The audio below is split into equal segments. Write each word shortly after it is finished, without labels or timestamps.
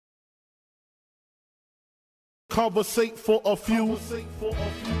Conversate for a few.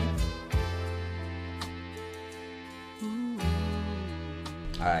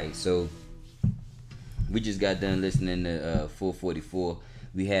 Alright, so we just got done listening to 444.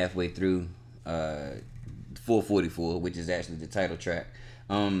 We halfway through 444, which is actually the title track.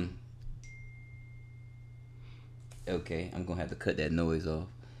 Okay, I'm gonna have to cut that noise off.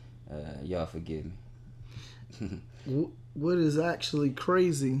 Y'all forgive me. What is actually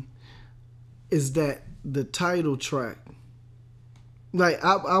crazy is that the title track, like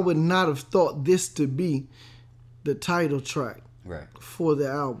I would not have thought this to be the title track. Right. For the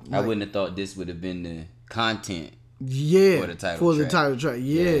album. I wouldn't have thought this would have been the content. Yeah. For the title for track. the title track.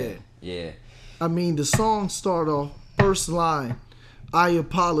 Yeah. Yeah. I mean, the song start off, first line, I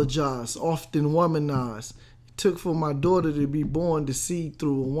apologize, often womanized. It took for my daughter to be born to see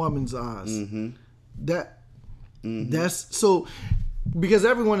through a woman's eyes. Mm-hmm. That's so, because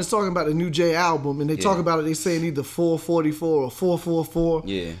everyone is talking about the New J album and they talk about it, they saying either 444 or 444.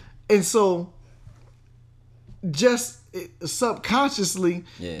 Yeah. And so, just subconsciously,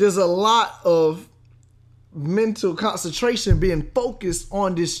 there's a lot of mental concentration being focused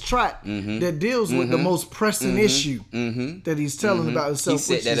on this track that deals with the most pressing issue that he's telling about himself.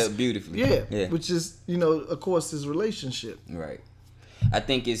 He set that up beautifully. Yeah, which is, of course, his relationship. Right. I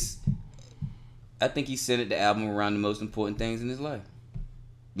think he centered the album around the most important things in his life.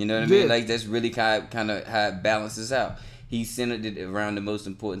 You know what I mean? Like, that's really kind of how it balances out. He centered it around the most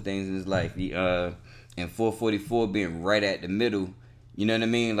important things in his life. And 444 being right at the middle, you know what I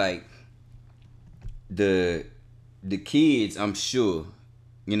mean? Like, the kids, I'm sure,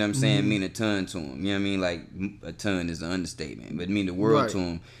 you know what I'm saying, mean a ton to him. You know what I mean? Like, a ton is an understatement, but mean the world to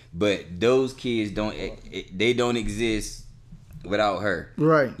him. But those kids don't exist without her.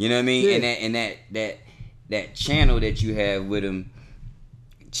 Right. You know what I mean? Yeah. And that channel that you have with him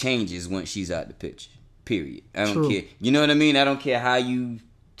changes once she's out the picture. Period. I don't care. You know what I mean? I don't care how you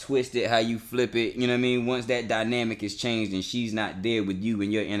twist it, how you flip it, you know what I mean? Once that dynamic is changed and she's not there with you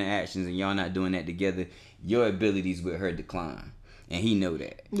and your interactions and y'all not doing that together, your abilities with her decline. And he know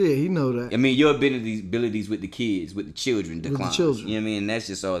that. Yeah, he know that. I mean, your abilities with the kids, with the children decline. With the children. You know what I mean? And that's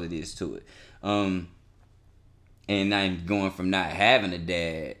just all it is to it. And I'm going from not having a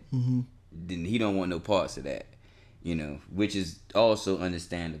dad, then he don't want no parts of that, which is also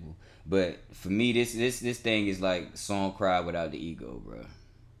understandable. But for me, this thing is like song cry without the ego, bro.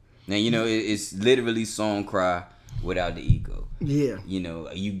 Now, it's literally song cry without the ego. Yeah.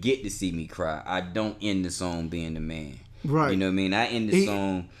 You get to see me cry. I don't end the song being the man. Right. You know what I mean? I end the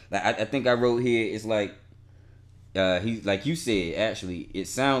song, like I think I wrote here, it's like, he, like you said, actually, it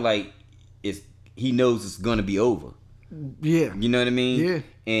sounds like he knows it's going to be over. Yeah. You know what I mean? Yeah.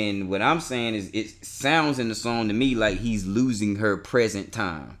 And what I'm saying is, it sounds in the song to me like he's losing her present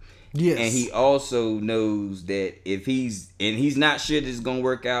time. Yes. And he also knows that he's not sure this is going to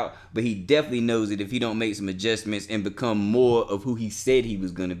work out, but he definitely knows that if he don't make some adjustments and become more of who he said he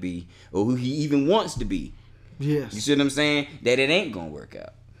was going to be, or who he even wants to be. Yes. You see what I'm saying? That it ain't going to work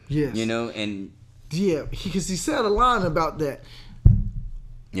out. Yes. And... Yeah, because he said a line about that.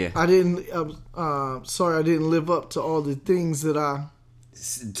 Yeah. I didn't live up to all the things that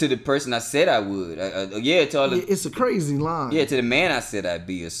to the person I said I would. To all the, it's a crazy line. Yeah, to the man I said I'd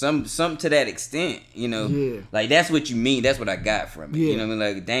be, or something to that extent, Yeah. Like, that's what you mean. That's what I got from it. Yeah. You know what I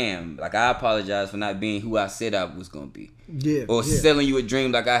mean? Like, damn, like, I apologize for not being who I said I was going to be. Yeah. Or selling you a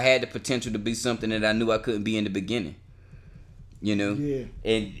dream like I had the potential to be something that I knew I couldn't be in the beginning. Yeah.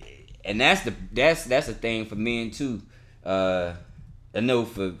 And that's the thing for men too. I know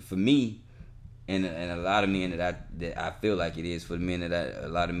for me, and a lot of men that I feel like it is for the men a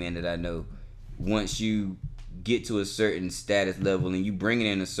lot of men that I know. Once you get to a certain status level and you bringing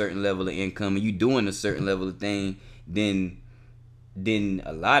in a certain level of income and you doing a certain level of thing, then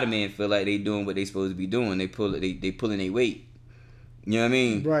a lot of men feel like they doing what they supposed to be doing. They pulling their weight. You know what I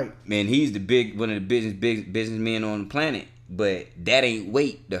mean? Right. Man, he's one of the big businessmen on the planet, but that ain't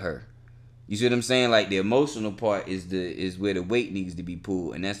weight to her. You see what I'm saying? Like, the emotional part is where the weight needs to be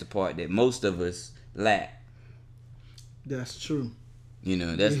pulled, and that's the part that most of us lack. That's true.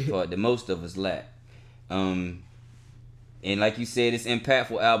 That's the part that most of us lack. And like you said, it's an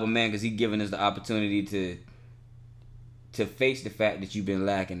impactful album, man, because he's giving us the opportunity to face the fact that you've been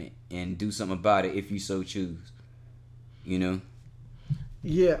lacking it and do something about it if you so choose.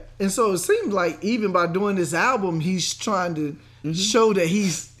 Yeah, and so it seems like even by doing this album, he's trying to show that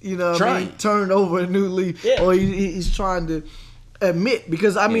he's, turned over a new leaf, or he's trying to admit,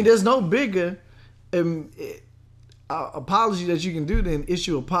 because there's no bigger apology that you can do than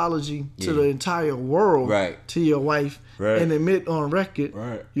issue apology to the entire world, right, to your wife, right, and admit on record,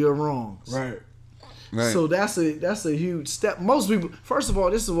 right, you're wrong, right. Right. So that's a huge step. Most people, first of all,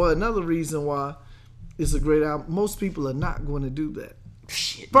 this is another reason why it's a great album. Most people are not going to do that.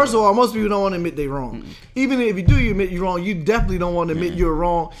 Shit, First of all, most people don't want to admit they're wrong. Even if you admit you're wrong, you definitely don't want to admit you're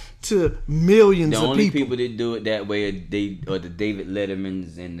wrong to millions of people. The only people that do it that way are the David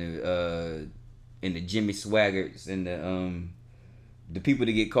Lettermans and the Jimmy Swaggarts and the people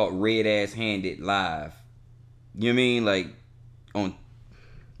that get caught red ass handed live. You know what I mean? Like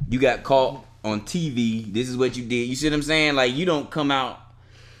you got caught on TV. This is what you did. You see what I'm saying? Like you don't come out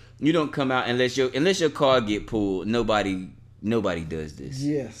unless your car get pulled. Nobody does this.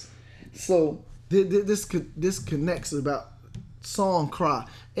 Yes. So this connects about song Cry.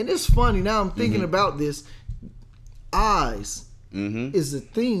 And it's funny, now I'm thinking about this. Eyes is a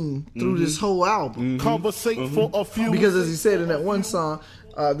theme through this whole album. Conversate for a few. Because as he said in that one song,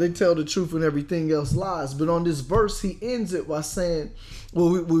 they tell the truth when everything else lies. But on this verse, he ends it by saying, well,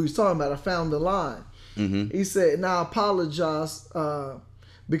 we was talking about, I found the line. He said, now I apologize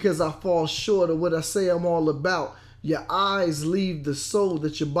because I fall short of what I say I'm all about. Your eyes leave the soul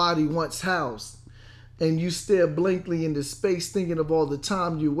that your body once housed. And you stare blankly into space thinking of all the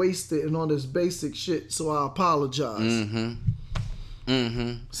time you wasted and all this basic shit, so I apologize.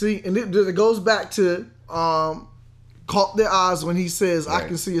 See, and it goes back to Caught Their Eyes when he says, I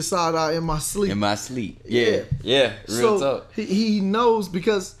can see your side eye in my sleep. In my sleep. Yeah. Real so talk. He knows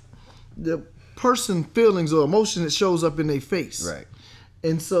because the person feelings or emotion that shows up in their face. Right.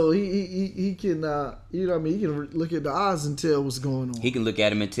 And so he can, you know what I mean? He can look at the eyes and tell what's going on. He can look at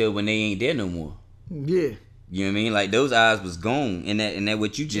them and tell when they ain't there no more. Yeah. You know what I mean? Like those eyes was gone. And that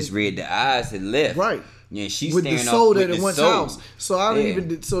what you just read, the eyes had left. Right. Yeah, she's with the staring soul off that with it the once soul. housed. So I don't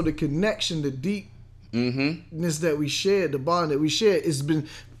even, so the connection, the deepness that we shared, the bond that we shared, it's been,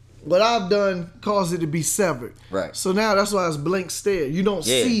 what I've done caused it to be severed. Right. So now that's why it's blank stare. You don't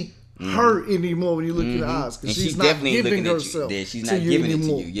see her anymore when you look in the eyes, because she's not definitely giving looking herself at you. Yeah, she's to not you giving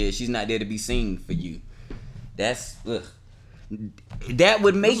anymore. it to you. Yeah, she's not there to be seen for you. That's that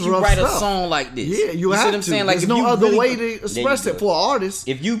would make you write a song like this. Yeah, you see have what I'm to. saying? Like, there's if no you other really, way to express it for an artist.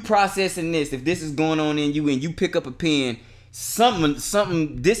 If you processing this, if this is going on in you, and you pick up a pen,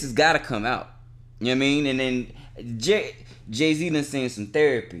 something, this has got to come out. You know what I mean? And then Jay-Z done seen some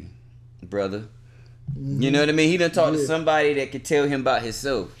therapy, brother. You know what I mean? He done talked to somebody that could tell him about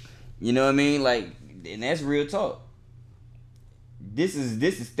himself. You know what I mean? Like, and that's real talk. This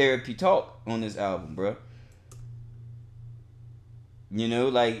is therapy talk on this album, bro. You know,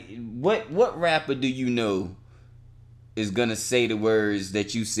 like what rapper do you know is gonna say the words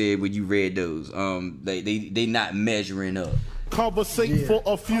that you said when you read those? They not measuring up. Conversate for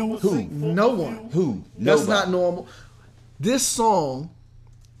a few. Who? No one. Who? That's Nobody. not normal. This song,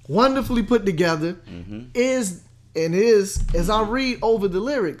 wonderfully put together, is as I read over the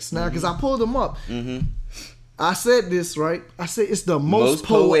lyrics now, because I pulled them up. I said this, right? I said it's the most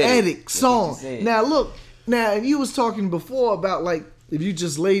poetic song. Now look, and you was talking before about, like, if you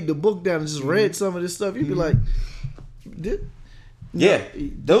just laid the book down and just read some of this stuff, you'd be like, yeah,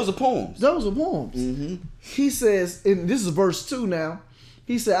 those are poems. Those are poems. He says, and this is verse 2 now,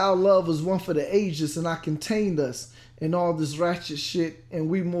 he said, our love was one for the ages and I contained us in all this ratchet shit, and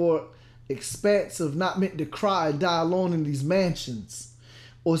we more expansive, not meant to cry and die alone in these mansions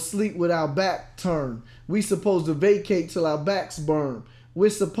or sleep with our back turned. We supposed to vacate till our backs burn. We're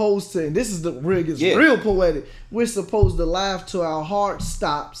supposed to, and this is the real poetic, we're supposed to laugh till our heart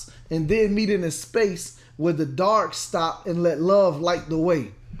stops and then meet in a space where the dark stop and let love light the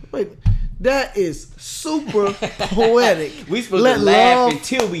way. Wait, that is super poetic. We supposed to laugh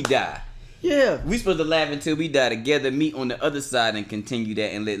until we die. Yeah. We supposed to laugh until we die together, meet on the other side and continue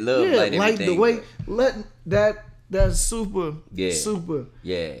that and let love light everything. The way. That's super. Yeah. Super.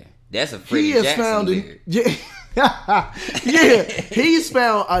 Yeah. That's a Freddie Jackson lyric. He's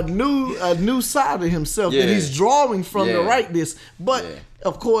found a new side of himself that he's drawing from to write this. But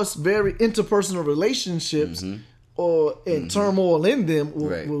of course, very interpersonal relationships or turmoil in them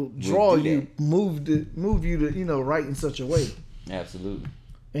will draw you, move you to write in such a way. Absolutely.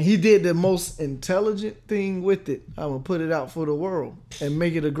 And he did the most intelligent thing with it. I'm gonna put it out for the world and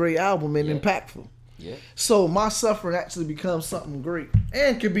make it a great album and impactful. Yeah. So my suffering actually becomes something great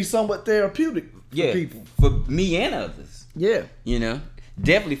and could be somewhat therapeutic for people. For me and others. Yeah. You know,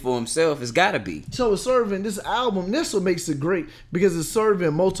 definitely for himself, it's gotta be. So it's serving this album, this what makes it great, because it's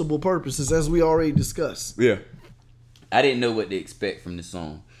serving multiple purposes, as we already discussed. Yeah. I didn't know what to expect from the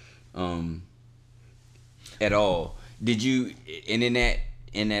song. At all. Did you, and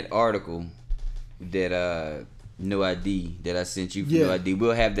in that article that No ID that I sent you from No ID,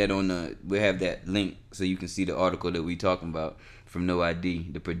 we'll have that link so you can see the article that we talking about from No ID,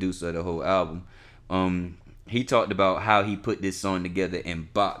 the producer of the whole album. he talked about how he put this song together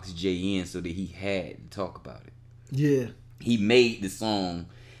and boxed Jay in so that he had to talk about it. Yeah. He made the song,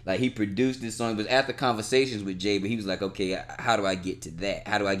 like he produced this song, but after conversations with Jay, but he was like, okay, how do I get to that?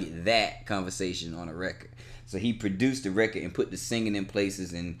 How do I get that conversation on a record? So he produced the record and put the singing in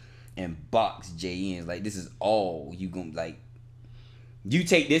places and boxed Jay in. Like, this is all you gonna, like, you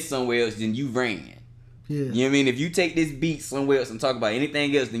take this somewhere else, then you ran. Yeah. You know what I mean? If you take this beat somewhere else and talk about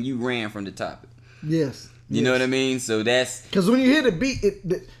anything else, then you ran from the topic. Yes. You know what I mean? So that's... Because when you hear the beat,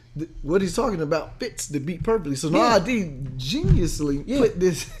 what he's talking about fits the beat perfectly. So Nas D geniusly put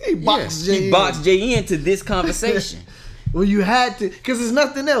this, he boxed Jay in. He boxed Jay into this conversation. Well, you had to, because there's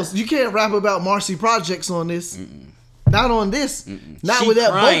nothing else. You can't rap about Marcy Projects on this. Not on this. Not with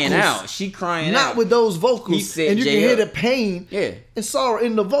that vocals. She crying out. Not with those vocals. He set and you Jay can hear up. the pain and sorrow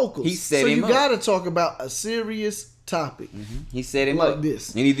in the vocals. He set so him you up. got to talk about a serious topic. He set him like up. This.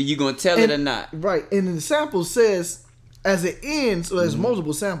 And either you going to tell it or not. Right. And the sample says, as it ends, so there's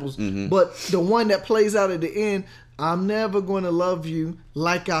multiple samples, but the one that plays out at the end, I'm never going to love you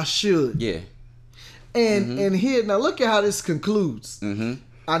like I should. Yeah. And here, now look at how this concludes.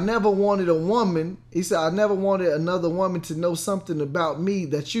 I never wanted a woman. He said, I never wanted another woman to know something about me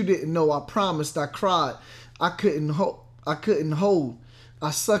that you didn't know. I promised. I cried. I couldn't hold.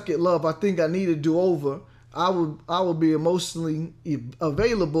 I suck at love. I think I need a do-over. I would be emotionally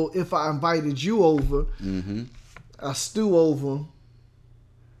available if I invited you over. I stew over.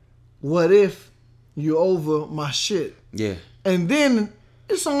 What if you over my shit? Yeah. And then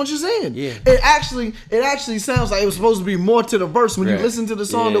the song just ends. Yeah. It actually sounds like it was supposed to be more to the verse when you listen to the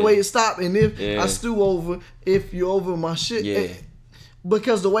song the way it stopped. And if I stew over, if you over my shit. Yeah.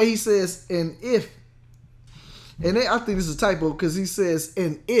 Because the way he says and if, and I think this is a typo because he says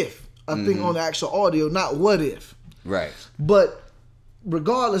and if. I think on the actual audio, not what if. Right. But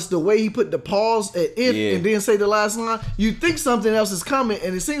regardless, the way he put the pause at if and then say the last line, you think something else is coming,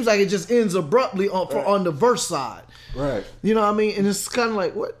 and it seems like it just ends abruptly on the verse side. Right. You know what I mean? And it's kind of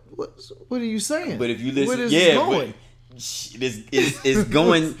like, what are you saying? But if you listen, where is this going? It's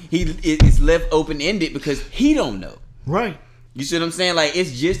going. It's left open ended because he don't know. Right. You see what I'm saying? Like,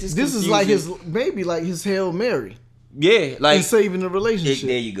 it's just as this confusing. is like his Hail Mary. Yeah, like and saving the relationship.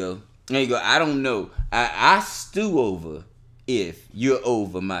 There you go. I don't know. I stew over if you're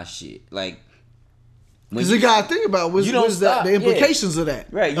over my shit. Like, because you gotta think about the implications of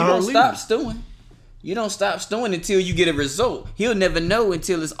that. Right. You don't stop stewing. You don't stop stewing until you get a result. He'll never know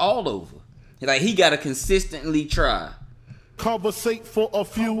until it's all over. Like, he gotta consistently try. Conversate for a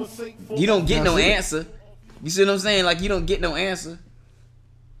few. You don't get no answer. You see what I'm saying? Like, you don't get no answer.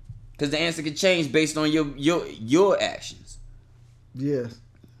 Because the answer can change based on your actions. Yes.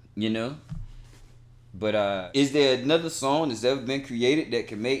 You know? But is there another song that's ever been created that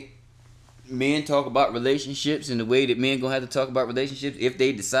can make men talk about relationships in the way that men gonna have to talk about relationships if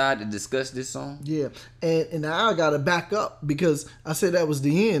they decide to discuss this song? Yeah. And now I gotta back up because I said that was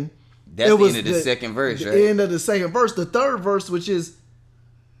the end. That's the end of the second verse, right? The end of the second verse. The third verse, which is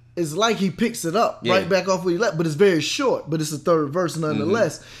like he picks it up right back off where he left, but it's very short, but it's the third verse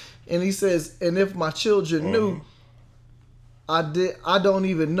nonetheless. And he says, and if my children knew, I don't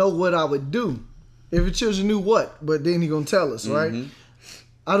even know what I would do. If your children knew what, but then he gonna tell us, right?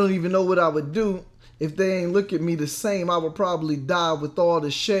 I don't even know what I would do if they ain't look at me the same. I would probably die with all the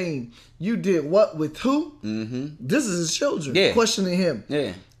shame. You did what with who? This is his children questioning him.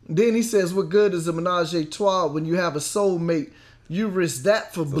 Yeah. Then he says, what good is a menage a trois when you have a soulmate? You risk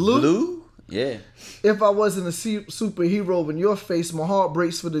that for blue? Yeah. If I wasn't a superhero in your face, my heart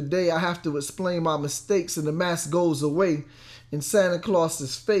breaks for the day. I have to explain my mistakes and the mask goes away. And Santa Claus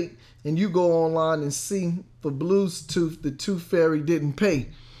is fake. And you go online and see for Blue's Tooth, the Tooth Fairy didn't pay.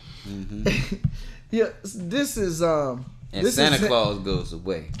 Yeah, this is and this Santa is, Claus goes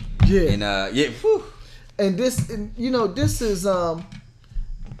away. Yeah. And and this, and, you know, this is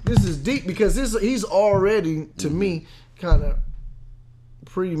deep because he's already to me kind of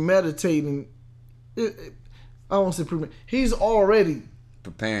premeditating. I won't say premeditating. He's already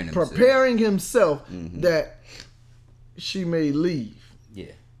preparing himself that she may leave.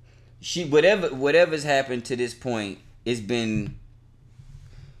 Yeah. Whatever's happened to this point, it's been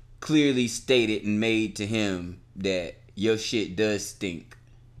clearly stated and made to him that your shit does stink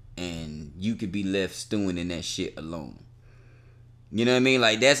and you could be left stewing in that shit alone. You know what I mean?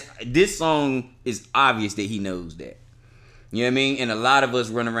 Like, this song is obvious that he knows that. You know what I mean? And a lot of us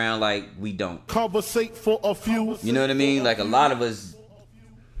run around like we don't. Conversate for a few. You know what I mean? Like, a lot of us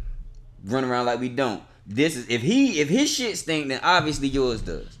run around like we don't. This is if his shit stink, then obviously yours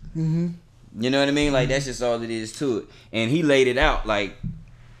does. You know what I mean? Like, that's just all it is to it. And he laid it out like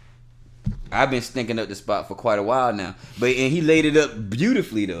I've been stinking up the spot for quite a while now. And he laid it up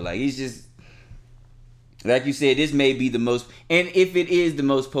beautifully though. Like he's just, like you said, this may be the most, and if it is the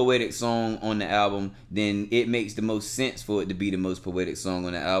most poetic song on the album, then it makes the most sense for it to be the most poetic song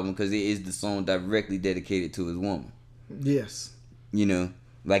on the album because it is the song directly dedicated to his woman. Yes. You know,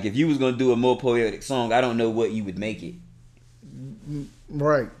 like if you was gonna do a more poetic song, I don't know what you would make it.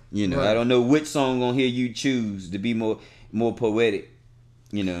 Right. You know, right. I don't know which song on here you choose to be more poetic.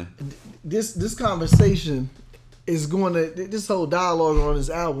 You know, this conversation is going to, this whole dialogue on this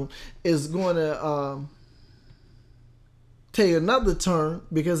album is going to take another turn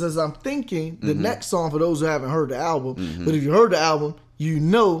because as I'm thinking, the next song, for those who haven't heard the album, but if you heard the album, you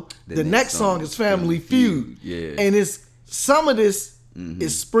know the next song is Family Feud. Yeah. And it's some of this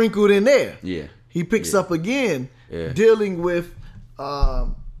is sprinkled in there. Yeah. He picks up again dealing with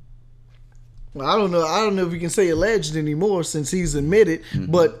well, I don't know if we can say alleged anymore since he's admitted,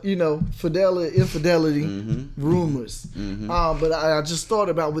 but you know, infidelity, rumors. But I just thought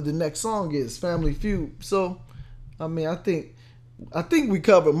about what the next song is, Family Feud. So, I mean, I think we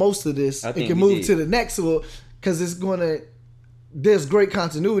covered most of this. It can move to the next one because there's great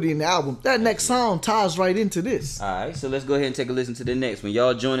continuity in the album. That next song ties right into this. All right, so let's go ahead and take a listen to the next one.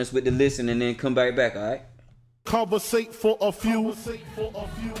 Y'all join us with the listen and then come back, all right? Conversate for a few.